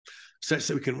such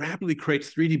that we can rapidly create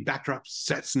 3D backdrop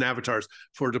sets and avatars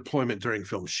for deployment during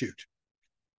film shoot.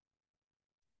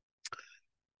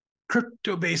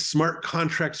 Crypto-based smart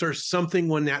contracts are something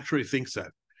one naturally thinks of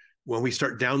when we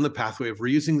start down the pathway of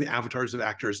reusing the avatars of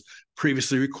actors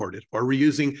previously recorded or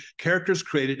reusing characters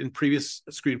created in previous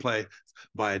screenplay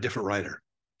by a different writer.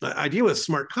 The idea with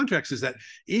smart contracts is that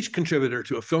each contributor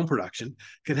to a film production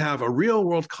can have a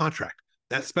real-world contract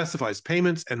that specifies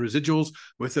payments and residuals,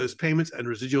 with those payments and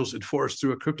residuals enforced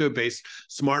through a crypto-based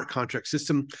smart contract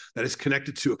system that is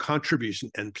connected to a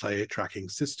contribution and play tracking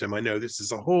system. I know this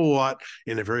is a whole lot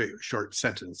in a very short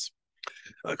sentence.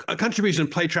 A contribution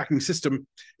play tracking system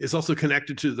is also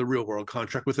connected to the real-world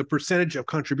contract with a percentage of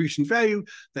contribution value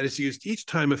that is used each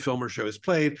time a film or show is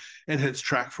played, and hence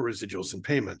tracked for residuals and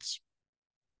payments.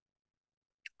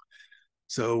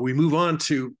 So we move on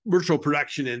to virtual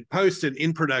production in post and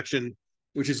in production,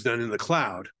 which is done in the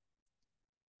cloud.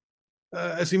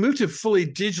 As we move to fully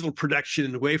digital production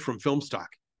and away from film stock,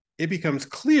 it becomes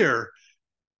clear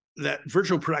that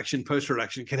virtual production,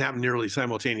 post-production can happen nearly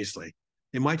simultaneously.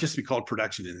 It might just be called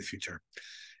production in the future.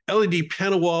 LED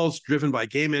panel walls driven by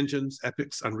game engines,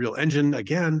 Epic's Unreal Engine,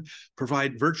 again,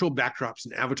 provide virtual backdrops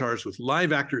and avatars with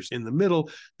live actors in the middle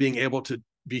being able to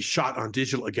be shot on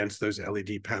digital against those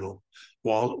LED panel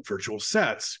wall virtual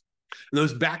sets. And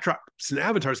those backdrops and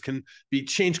avatars can be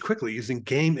changed quickly using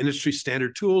game industry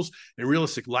standard tools, and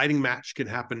realistic lighting match can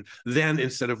happen then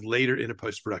instead of later in a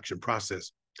post-production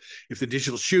process. If the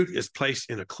digital shoot is placed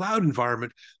in a cloud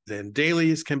environment, then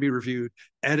dailies can be reviewed,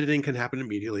 editing can happen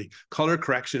immediately, color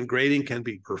correction, grading can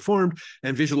be performed,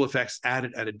 and visual effects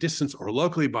added at a distance or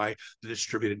locally by the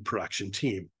distributed production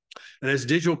team. And as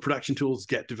digital production tools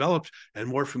get developed and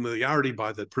more familiarity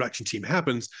by the production team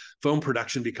happens, film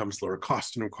production becomes lower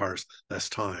cost and requires less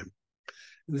time.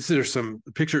 These are some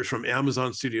pictures from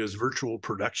Amazon Studios' virtual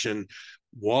production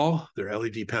wall. They're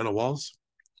LED panel walls,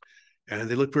 and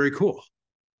they look very cool.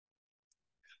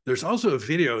 There's also a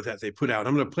video that they put out.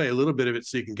 I'm going to play a little bit of it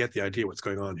so you can get the idea what's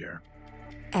going on here.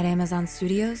 At Amazon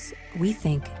Studios, we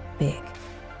think big,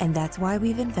 and that's why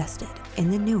we've invested in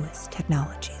the newest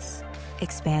technologies,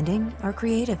 expanding our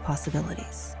creative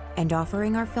possibilities and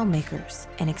offering our filmmakers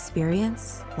an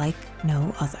experience like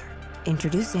no other.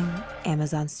 Introducing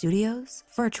Amazon Studios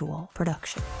Virtual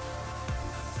Production.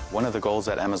 One of the goals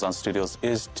at Amazon Studios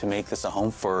is to make this a home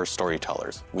for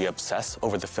storytellers. We obsess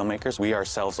over the filmmakers. We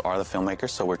ourselves are the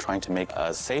filmmakers, so we're trying to make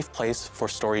a safe place for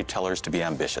storytellers to be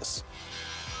ambitious.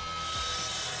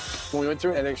 When we went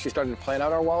through and actually started to plan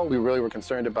out our wall, we really were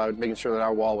concerned about making sure that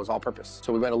our wall was all-purpose.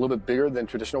 So we went a little bit bigger than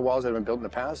traditional walls that have been built in the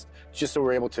past, just so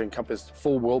we're able to encompass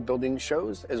full world-building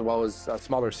shows as well as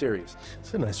smaller series.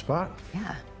 It's a nice spot.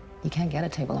 Yeah, you can't get a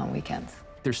table on weekends.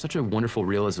 There's such a wonderful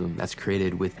realism that's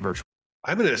created with virtual.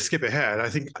 I'm going to skip ahead. I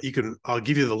think I'll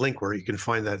give you the link where you can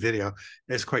find that video.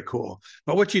 It's quite cool.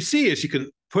 But what you see is you can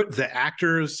put the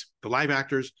actors, the live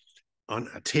actors, on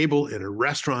a table in a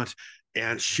restaurant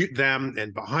and shoot them.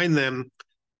 And behind them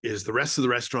is the rest of the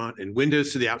restaurant and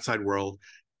windows to the outside world.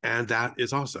 And that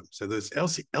is awesome. So those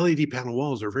LED panel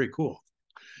walls are very cool.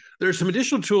 There are some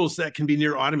additional tools that can be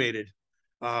near automated,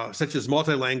 such as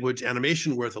multi-language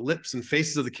animation, where the lips and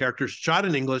faces of the characters shot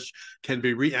in English can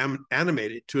be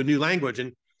re-animated to a new language.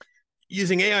 And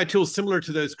using AI tools similar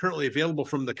to those currently available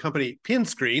from the company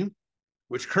Pinscreen,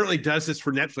 which currently does this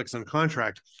for Netflix on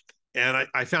contract. And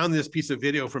I found this piece of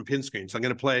video from Pinscreen, so I'm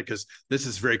going to play it because this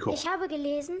is very cool. Ich habe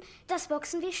gelesen, dass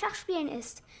Boxen wie Schachspielen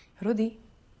ist. Rudi,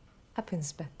 ab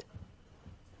ins Bett.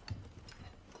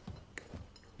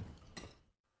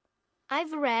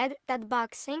 I've read that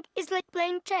boxing is like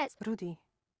playing chess. Rudi,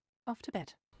 off to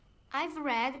bed. I've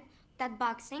read that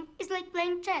boxing is like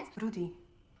playing chess. Rudi,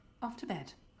 off to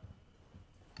bed.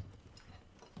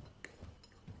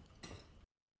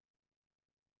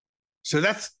 So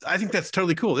I think that's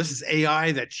totally cool. This is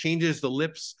AI that changes the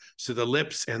lips, so the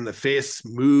lips and the face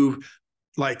move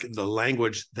like the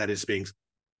language that is being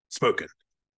spoken.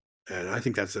 And I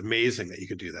think that's amazing that you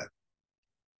could do that.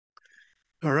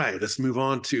 All right, let's move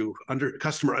on to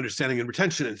customer understanding and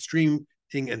retention and streaming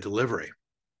and delivery.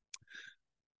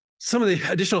 Some of the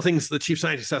additional things the chief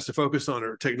scientist has to focus on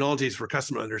are technologies for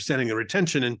customer understanding and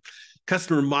retention. And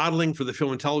customer modeling for the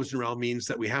film and television realm means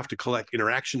that we have to collect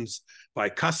interactions by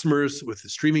customers with the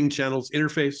streaming channels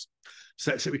interface,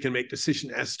 such that we can make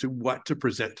decisions as to what to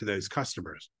present to those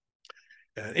customers.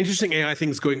 Interesting AI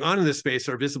things going on in this space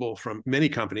are visible from many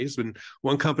companies. And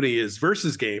one company is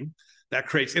Versus Game, that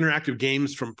creates interactive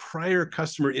games from prior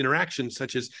customer interactions,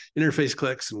 such as interface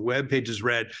clicks and web pages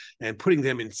read, and putting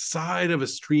them inside of a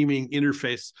streaming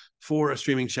interface for a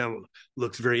streaming channel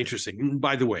looks very interesting. And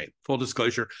by the way, full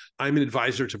disclosure, I'm an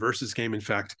advisor to Versus Game. In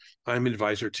fact, I'm an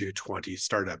advisor to 20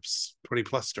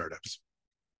 plus startups.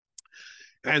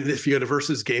 And if you go to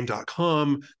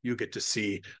versusgame.com, you get to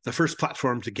see the first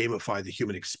platform to gamify the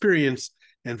human experience.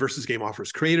 And Versus Game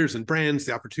offers creators and brands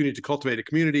the opportunity to cultivate a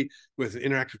community with an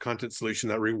interactive content solution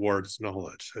that rewards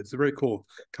knowledge. So it's a very cool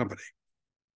company.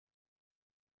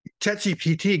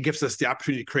 ChatGPT gives us the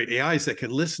opportunity to create AIs that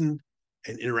can listen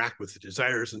and interact with the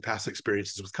desires and past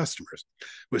experiences with customers.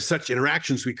 With such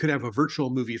interactions, we could have a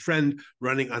virtual movie friend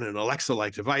running on an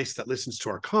Alexa-like device that listens to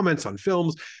our comments on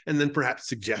films and then perhaps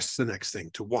suggests the next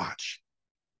thing to watch.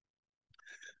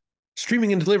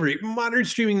 Streaming and delivery. Modern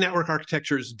streaming network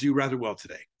architectures do rather well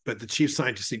today, but the chief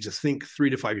scientist needs to think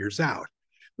 3 to 5 years out.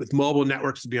 With mobile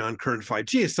networks beyond current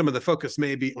 5G, some of the focus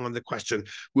may be on the question,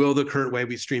 will the current way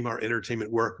we stream our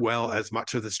entertainment work well as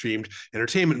much of the streamed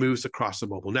entertainment moves across the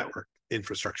mobile network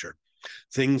infrastructure?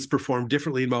 Things perform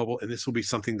differently in mobile, and this will be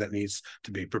something that needs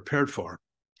to be prepared for.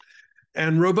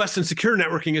 And robust and secure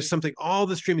networking is something all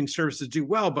the streaming services do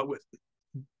well, but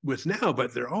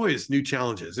but there are always new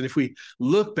challenges. And if we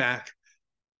look back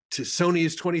to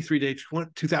Sony's 23-day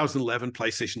 2011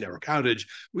 PlayStation Network outage,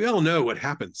 we all know what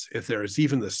happens if there is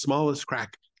even the smallest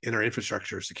crack in our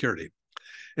infrastructure security.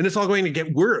 And it's all going to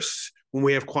get worse when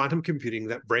we have quantum computing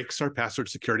that breaks our password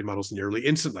security models nearly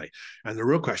instantly. And the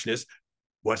real question is,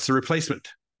 what's the replacement?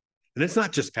 And it's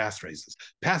not just passphrases.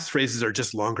 Passphrases are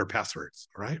just longer passwords,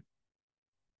 all right?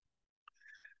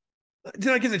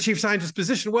 Did I get the chief scientist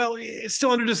position? Well, it's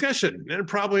still under discussion and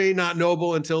probably not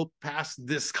knowable until past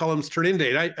this column's turn-in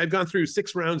date. I've gone through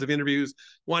 6 rounds of interviews,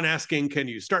 one asking, can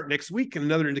you start next week? And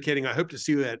another indicating, I hope to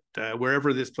see you at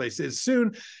wherever this place is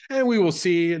soon. And we will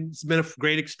see. It's been a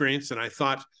great experience. And I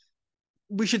thought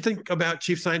we should think about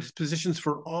chief scientist positions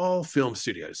for all film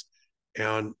studios.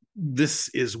 And this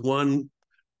is one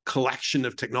collection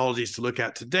of technologies to look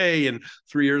at today, and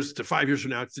 3 years to 5 years from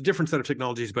now, it's a different set of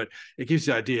technologies, but it gives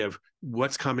you the idea of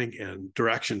what's coming and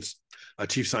directions a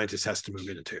chief scientist has to move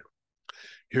into.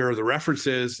 Here are the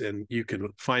references, and you can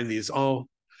find these all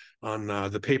on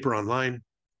the paper online.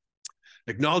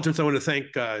 Acknowledgements. I want to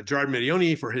thank Gerard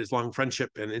Medioni for his long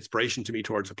friendship and inspiration to me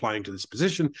towards applying to this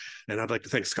position. And I'd like to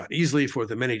thank Scott Easley for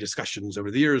the many discussions over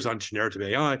the years on generative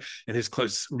AI and his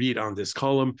close read on this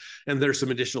column. And there's some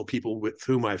additional people with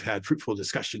whom I've had fruitful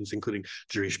discussions, including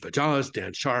Jarish Bajaz,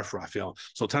 Dan Scharf, Rafael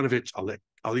Sultanovich,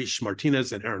 Alish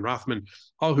Martinez, and Aaron Rothman,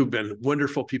 all who've been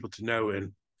wonderful people to know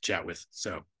and chat with.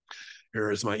 So here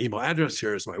is my email address.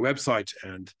 Here is my website.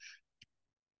 And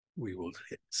we will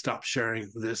stop sharing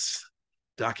this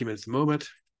document at the moment.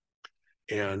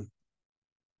 And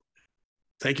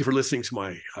thank you for listening to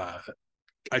my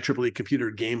IEEE Computer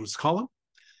Games column.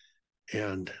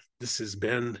 And this has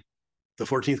been the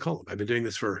 14th column. I've been doing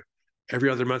this for every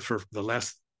other month for the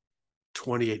last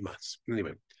 28 months.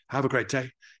 Anyway, have a great day,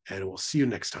 and we'll see you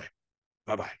next time.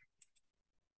 Bye-bye.